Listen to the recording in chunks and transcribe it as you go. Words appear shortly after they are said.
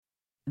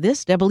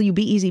This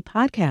WBEZ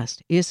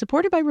podcast is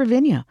supported by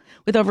Ravinia,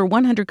 with over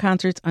 100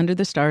 concerts under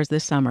the stars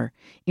this summer,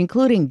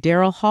 including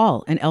Daryl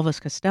Hall and Elvis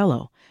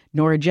Costello,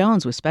 Norah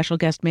Jones with special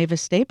guest Mavis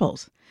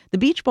Staples, The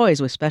Beach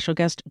Boys with special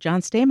guest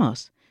John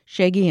Stamos,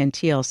 Shaggy and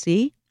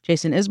TLC,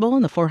 Jason Isbell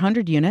and the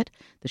 400 Unit,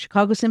 the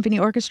Chicago Symphony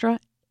Orchestra,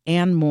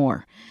 and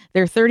more.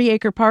 Their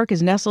 30-acre park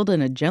is nestled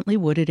in a gently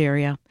wooded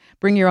area.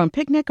 Bring your own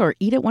picnic or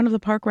eat at one of the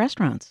park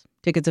restaurants.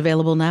 Tickets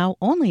available now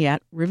only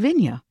at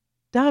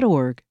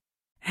ravinia.org.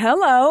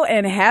 Hello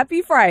and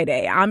happy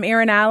Friday. I'm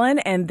Erin Allen,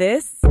 and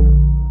this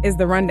is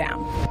The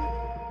Rundown.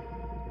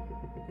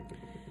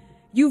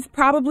 You've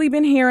probably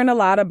been hearing a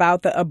lot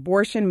about the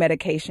abortion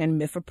medication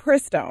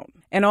Mifepristone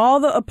and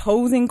all the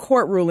opposing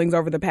court rulings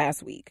over the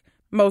past week.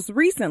 Most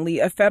recently,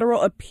 a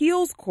federal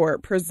appeals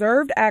court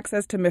preserved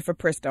access to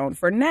Mifepristone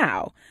for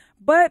now,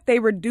 but they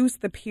reduced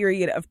the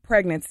period of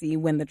pregnancy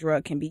when the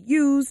drug can be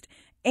used,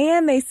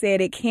 and they said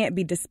it can't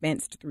be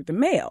dispensed through the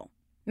mail.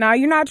 Now,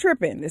 you're not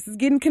tripping. This is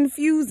getting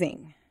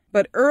confusing.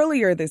 But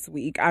earlier this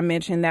week, I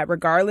mentioned that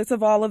regardless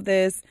of all of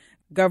this,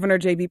 Governor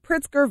J.B.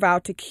 Pritzker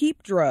vowed to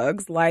keep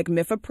drugs like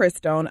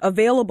Mifepristone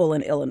available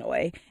in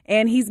Illinois,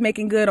 and he's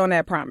making good on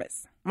that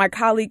promise. My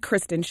colleague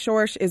Kristen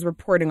Schorsch is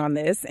reporting on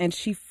this, and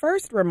she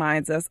first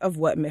reminds us of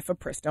what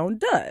Mifepristone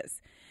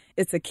does.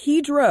 It's a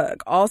key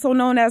drug, also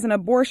known as an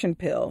abortion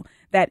pill,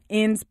 that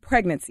ends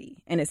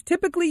pregnancy and is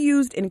typically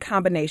used in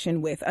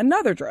combination with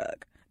another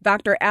drug.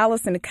 Dr.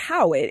 Allison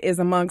Cowett is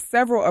among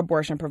several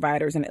abortion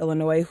providers in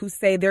Illinois who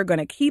say they're going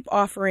to keep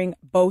offering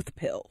both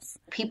pills.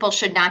 People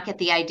should not get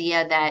the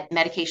idea that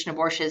medication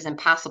abortion is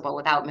impossible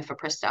without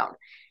Mifepristone.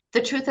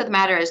 The truth of the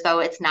matter is, though,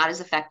 it's not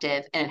as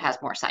effective and it has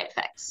more side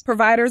effects.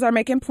 Providers are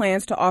making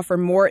plans to offer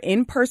more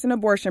in-person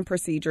abortion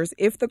procedures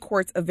if the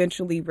courts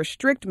eventually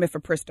restrict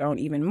Mifepristone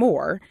even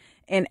more.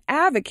 And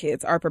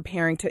advocates are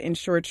preparing to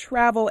ensure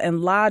travel and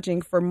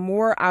lodging for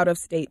more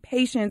out-of-state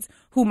patients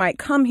who might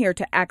come here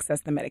to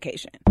access the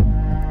medication.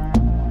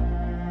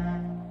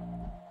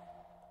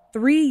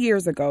 3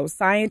 years ago,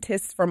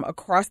 scientists from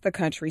across the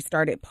country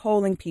started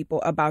polling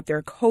people about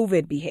their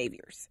COVID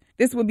behaviors.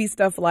 This would be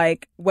stuff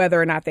like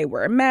whether or not they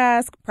wear a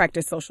mask,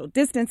 practice social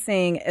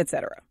distancing,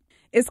 etc.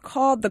 It's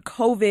called the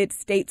COVID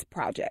States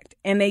Project,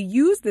 and they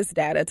use this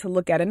data to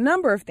look at a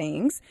number of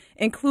things,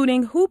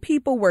 including who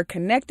people were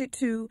connected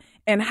to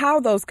and how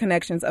those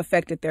connections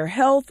affected their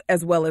health,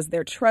 as well as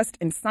their trust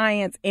in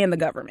science and the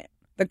government.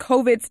 The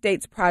COVID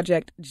States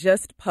Project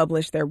just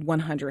published their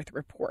 100th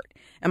report,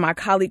 and my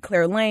colleague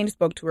Claire Lane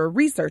spoke to a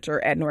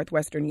researcher at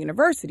Northwestern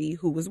University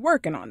who was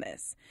working on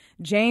this,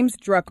 James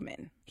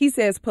Druckman. He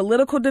says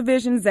political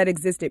divisions that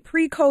existed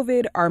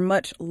pre-COVID are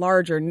much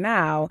larger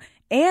now,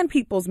 and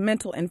people's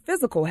mental and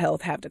physical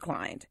health have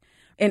declined.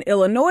 In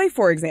Illinois,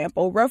 for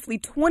example, roughly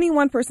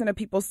 21% of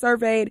people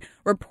surveyed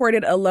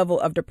reported a level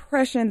of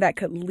depression that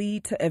could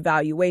lead to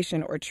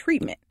evaluation or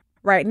treatment.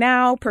 Right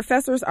now,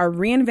 professors are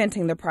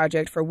reinventing the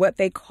project for what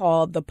they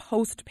call the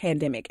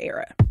post-pandemic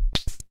era.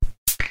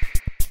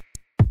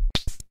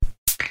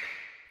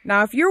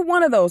 Now, if you're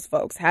one of those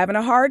folks having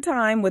a hard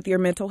time with your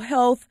mental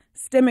health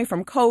stemming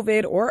from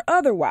COVID or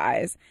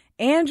otherwise,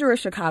 and you're a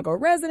Chicago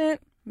resident,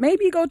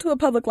 maybe go to a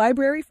public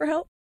library for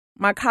help.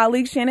 My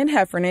colleague Shannon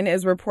Heffernan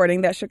is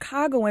reporting that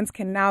Chicagoans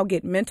can now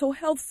get mental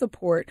health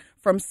support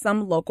from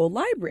some local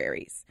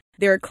libraries.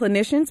 There are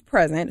clinicians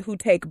present who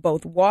take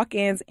both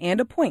walk-ins and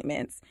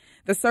appointments.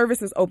 The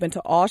service is open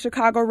to all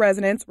Chicago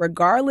residents,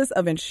 regardless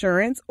of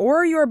insurance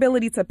or your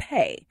ability to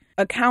pay.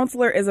 A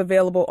counselor is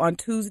available on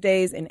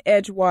Tuesdays in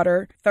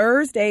Edgewater,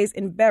 Thursdays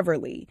in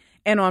Beverly,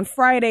 and on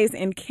Fridays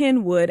in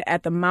Kenwood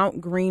at the Mount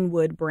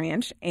Greenwood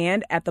branch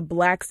and at the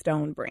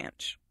Blackstone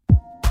branch.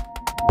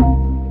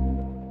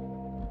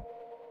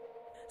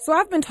 So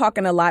I've been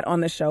talking a lot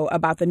on the show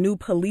about the new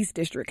police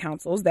district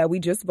councils that we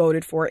just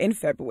voted for in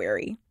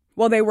February.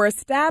 Well, they were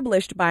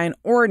established by an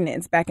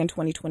ordinance back in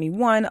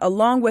 2021,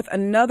 along with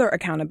another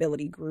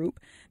accountability group,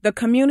 the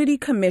Community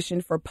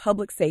Commission for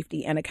Public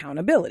Safety and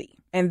Accountability.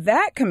 And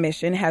that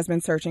commission has been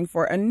searching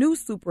for a new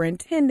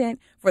superintendent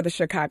for the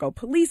Chicago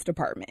Police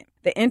Department.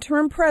 The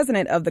interim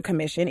president of the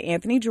commission,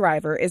 Anthony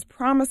Driver, is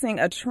promising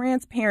a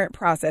transparent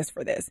process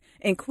for this,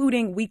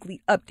 including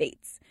weekly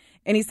updates.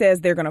 And he says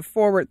they're going to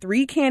forward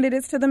 3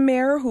 candidates to the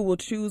mayor who will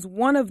choose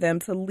one of them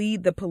to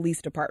lead the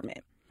police department.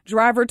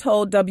 Driver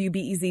told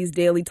WBEZ's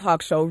daily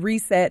talk show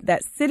Reset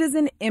that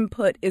citizen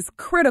input is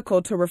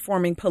critical to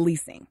reforming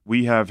policing.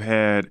 We have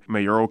had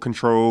mayoral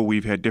control.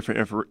 We've had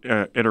different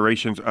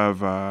iterations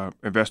of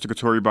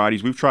investigatory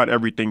bodies. We've tried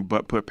everything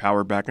but put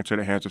power back into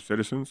the hands of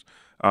citizens.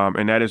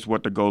 And that is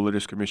what the goal of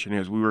this commission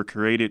is. We were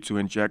created to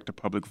inject the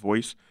public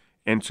voice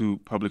into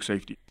public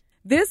safety.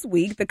 This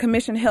week, the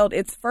commission held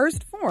its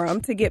first forum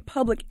to get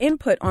public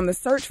input on the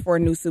search for a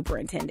new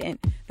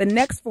superintendent. The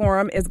next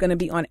forum is going to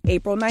be on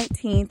April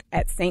 19th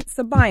at St.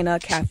 Sabina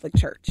Catholic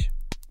Church.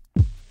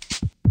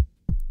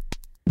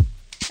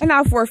 And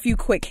now for a few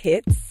quick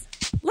hits.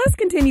 Let's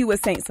continue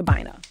with St.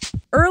 Sabina.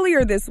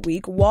 Earlier this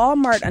week,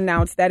 Walmart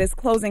announced that it's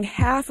closing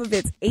half of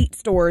its 8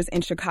 stores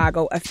in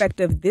Chicago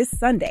effective this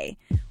Sunday,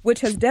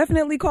 which has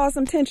definitely caused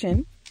some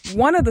tension.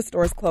 One of the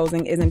stores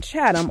closing is in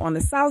Chatham on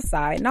the south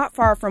side, not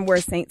far from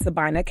where St.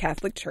 Sabina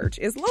Catholic Church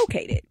is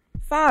located.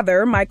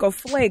 Father Michael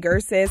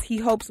Flager says he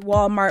hopes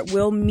Walmart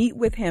will meet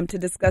with him to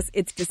discuss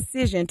its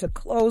decision to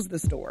close the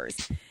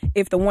stores.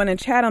 If the one in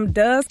Chatham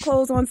does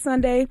close on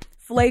Sunday,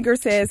 Flager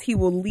says he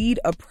will lead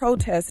a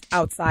protest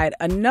outside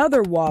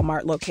another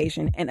Walmart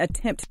location and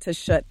attempt to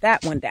shut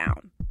that one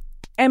down.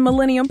 And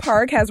Millennium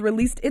Park has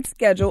released its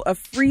schedule of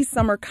free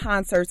summer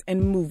concerts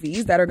and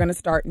movies that are going to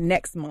start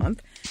next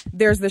month.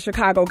 There's the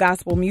Chicago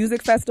Gospel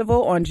Music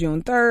Festival on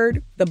June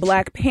 3rd, the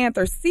Black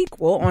Panther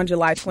sequel on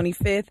July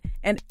 25th,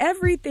 and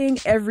Everything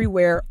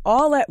Everywhere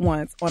All at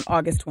Once on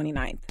August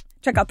 29th.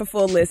 Check out the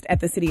full list at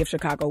the City of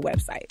Chicago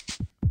website.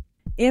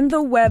 In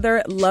the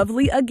weather,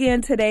 lovely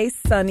again today,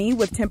 sunny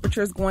with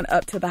temperatures going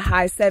up to the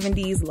high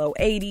 70s, low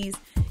 80s.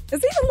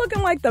 It's even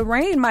looking like the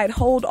rain might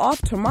hold off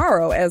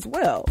tomorrow as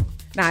well.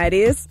 Now, it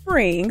is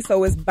spring,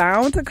 so it's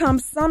bound to come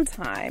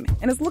sometime,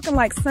 and it's looking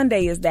like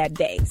Sunday is that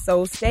day,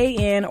 so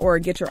stay in or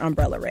get your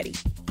umbrella ready.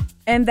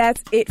 And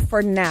that's it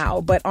for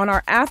now, but on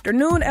our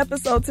afternoon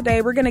episode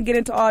today, we're going to get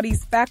into all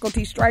these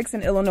faculty strikes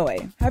in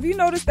Illinois. Have you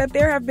noticed that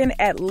there have been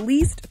at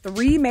least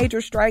 3 major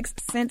strikes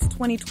since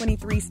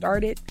 2023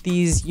 started?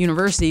 These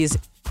universities,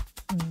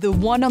 the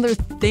one other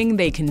thing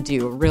they can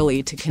do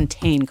really to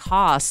contain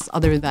costs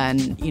other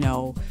than,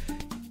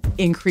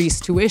 increase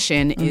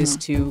tuition is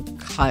to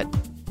cut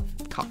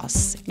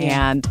costs.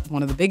 Yeah. And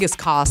one of the biggest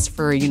costs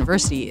for a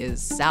university is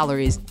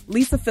salaries.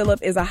 Lisa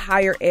Phillip is a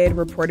higher ed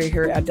reporter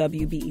here at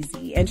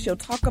WBEZ, and she'll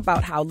talk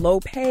about how low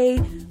pay,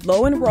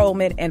 low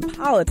enrollment, and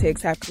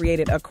politics have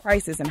created a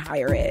crisis in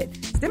higher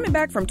ed, stemming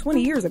back from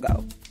 20 years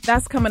ago.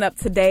 That's coming up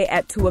today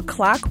at 2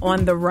 o'clock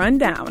on The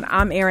Rundown.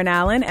 I'm Erin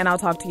Allen, and I'll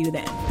talk to you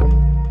then.